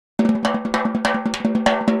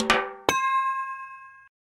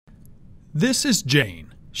This is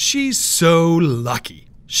Jane. She's so lucky.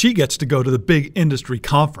 She gets to go to the big industry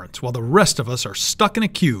conference while the rest of us are stuck in a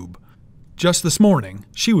cube. Just this morning,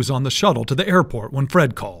 she was on the shuttle to the airport when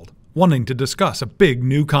Fred called, wanting to discuss a big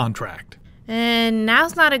new contract. And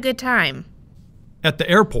now's not a good time. At the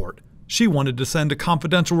airport, she wanted to send a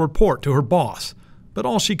confidential report to her boss, but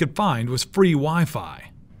all she could find was free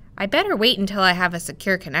Wi-Fi. I better wait until I have a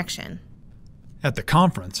secure connection. At the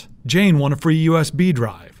conference, Jane won a free USB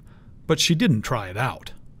drive, but she didn't try it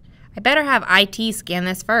out. I better have IT scan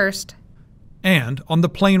this first. And on the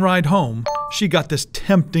plane ride home, she got this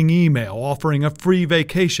tempting email offering a free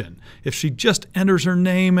vacation if she just enters her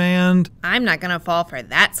name and... I'm not gonna fall for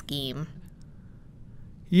that scheme.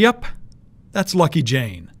 Yep, that's Lucky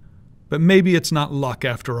Jane. But maybe it's not luck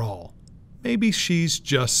after all. Maybe she's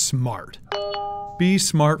just smart. Be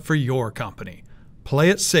smart for your company. Play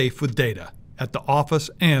it safe with data, at the office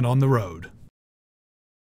and on the road.